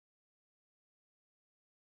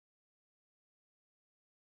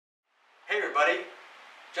Hey everybody,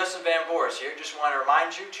 Justin Van Voorhis here. Just want to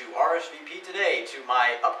remind you to RSVP today to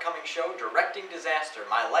my upcoming show, Directing Disaster,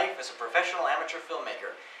 My Life as a Professional Amateur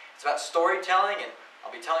Filmmaker. It's about storytelling, and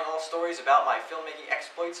I'll be telling all stories about my filmmaking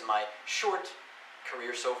exploits and my short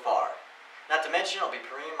career so far. Not to mention, I'll be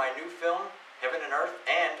premiering my new film, Heaven and Earth,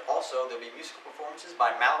 and also there'll be musical performances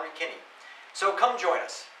by Mallory Kinney. So come join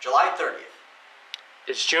us, July 30th.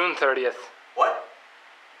 It's June 30th. What?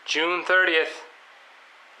 June 30th.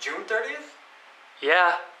 June 30th?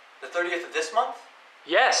 Yeah. The 30th of this month?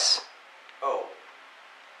 Yes. Oh.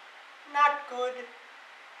 Not good.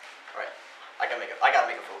 Alright, I gotta make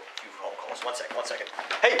a few phone calls. One second.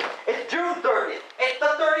 Hey, it's June 30th! It's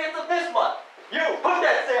the 30th of this month! You, put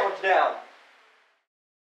that sandwich down!